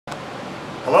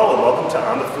Hello and welcome to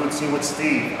On the Food Scene with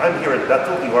Steve. I'm here in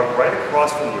Bethel, New York, right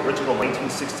across from the original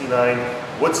 1969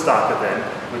 Woodstock event,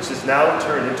 which has now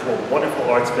turned into a wonderful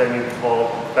arts venue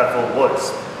called Bethel Woods.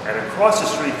 And across the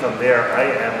street from there, I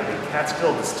am in the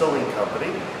Catskill Distilling Company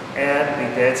and the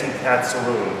Dancing Cat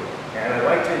Saloon. And I'd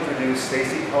like to introduce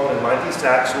Stacy, Cohen, and Monte,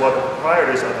 Sachs, who are the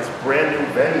proprietors of this brand new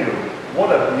venue. What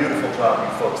a beautiful job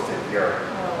you folks did here.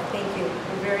 Oh, thank you.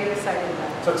 We're very excited about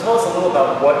it. So tell us a little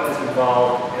about what is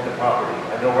involved in the property.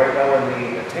 I know right now we're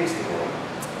in the tasting room.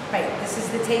 Right, this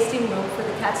is the tasting room for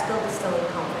the Catskill Distilling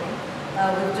Company.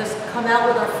 We've just come out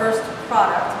with our first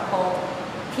product called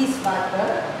Peace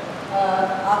Vodka.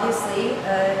 Obviously,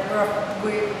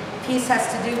 peace has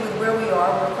to do with where we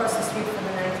are. We're across the street from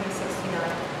the 1969,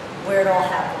 where it all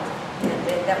happened. And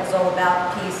that was all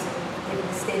about peace. And given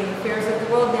the state of affairs of the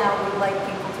world now, we'd like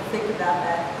people to think about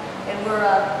that. And we're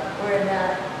in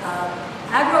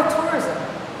agro-tourism.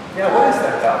 Yeah, what is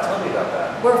that about? Tell me about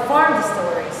that. We're a farm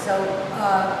distillery, so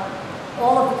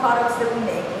all of the products that we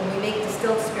make, when we make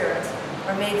distilled spirits,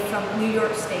 are made from New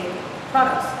York State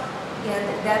products. And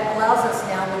that allows us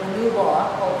now with a new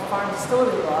law called the Farm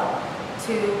Distillery Law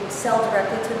to sell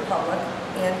directly to the public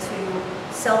and to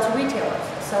sell to retailers.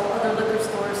 So other liquor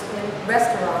stores and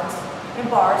restaurants and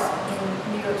bars in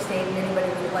New York State and anybody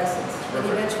with a license, and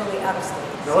eventually out of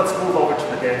state. Now let's move over to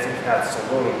the Dancing Cat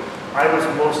Saloon. I was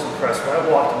most impressed when I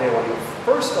walked in there when you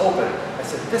first opened. I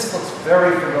said, this looks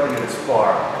very familiar, this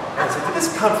bar. And I said, did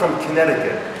this come from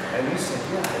Connecticut? And you said,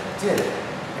 yeah, it did.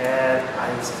 And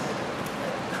I said,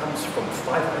 it comes from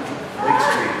 500 Lake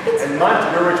Street. And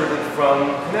Monte, you're originally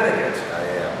from Connecticut.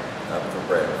 I am. I'm from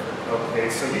Bethel.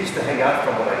 Okay, so you used to hang out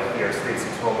from what I hear,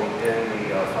 Stacy told me, in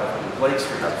the 500 Lake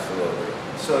Street. Absolutely.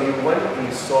 So you went and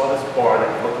you saw this bar that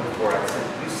you're looking for.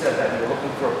 You said that you were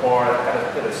looking for a bar that had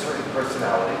to fit a certain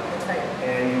personality. That's right.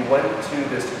 And you went to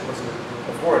this, was it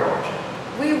before it auction?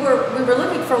 We were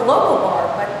looking for a local bar,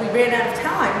 but we ran out of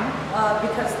time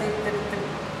because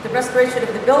the restoration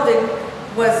of the building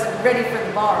was ready for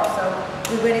the bar. So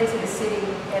we went into the city,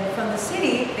 and from the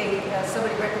city,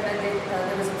 somebody recommended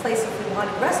there was a place if we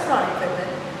wanted restaurant equipment.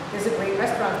 There's a great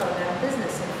restaurant going out of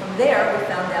business, and from there we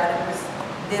found out it was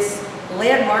this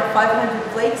landmark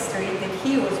 500 Lake Street that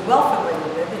he was well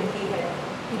familiar with, and he had,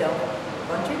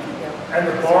 fun drinking there. And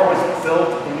the bar was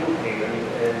built in New Haven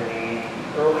in the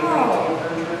early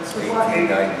 1800s?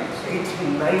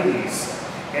 1890s.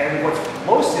 And what's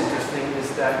most interesting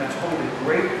is that you told me the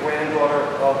great-granddaughter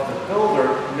of the builder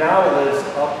now lives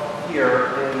up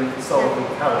here in Sullivan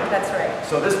County. That's right.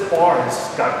 So this bar has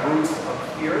got roots up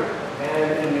here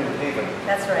and in New Haven.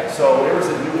 That's right. So there was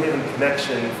a New Haven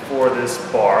connection for this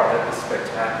bar that was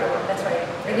spectacular. That's right.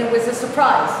 And it was a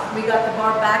surprise. We got the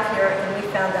bar back here and we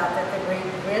found out that the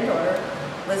great-granddaughter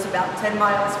lives about 10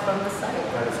 miles from the site.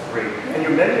 That is great. And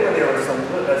your menu in there is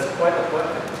that's quite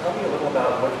eclectic. Tell me a little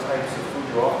about what types of food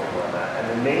you're offering on that. And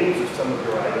the names of some of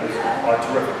your items are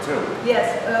terrific too.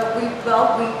 Yes. We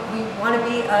want to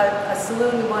be a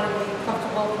saloon. We want to be a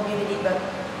comfortable community, but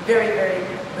very, very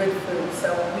good food. So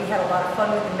we had a lot of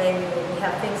fun with the menu. We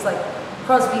have things like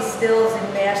Crosby Stills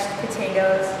and mashed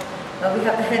potatoes. We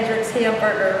have the Hendrix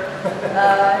hamburger,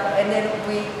 and then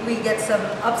we get some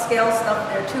upscale stuff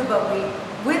there too. But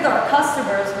with our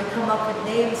customers, we come up with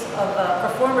names of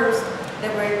performers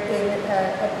that were in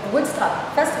at the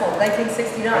Woodstock Festival,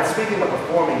 1969. And speaking of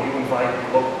performing, you invite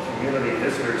local community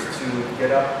visitors to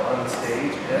get up on the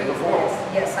stage and perform.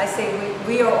 Yes, I say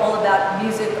we are all about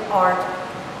music, art,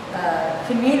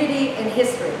 community, and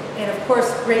history, and of course,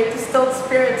 great distilled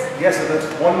spirits. Yes, and there's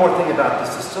one more thing about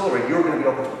this distillery. You're going to be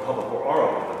open to the public, or are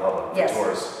open to the public, Yes, for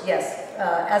tourists. yes.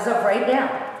 As of right now.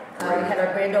 We had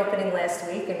our grand opening last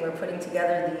week, and we're putting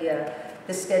together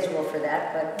the schedule for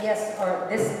that. But yes,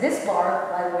 this bar,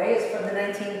 by the way, is from the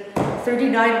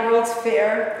 1939 World's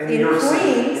Fair in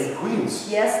Queens. In Queens.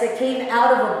 Yes, that came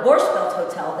out of a Borscht Belt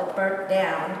hotel that burnt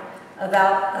down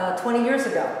about 20 years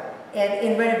ago, and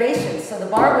in renovations. So the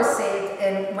bar was saved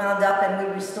and wound up, and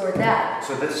we restored that.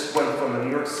 So this went from the New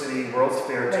York City World's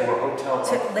Fair to a hotel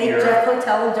to Lake Jeff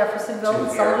Hotel in Jeffersonville, in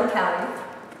Sullivan County,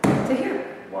 to here.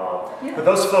 Wow. Yeah. For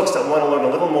those folks that want to learn a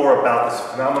little more about this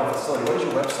phenomenal facility, what is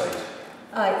your website?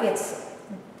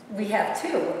 We have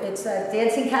two. It's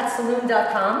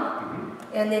dancingcatsaloon.com,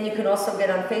 and then you can also get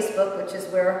on Facebook, which is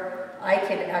where I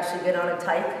can actually get on and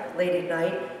type late at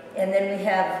night. And then we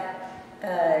have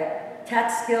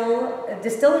Catskill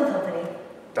Distilling Company.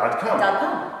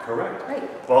 .com. Correct.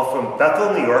 Right. Well, from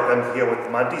Bethel, New York, I'm here with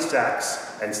Monte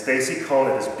Sachs and Stacy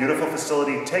Cohen at this beautiful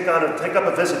facility. Take up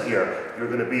a visit here. You're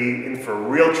going to be in for a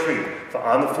real treat. For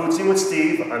On the Food Scene with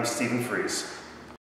Steve, I'm Stephen Freese.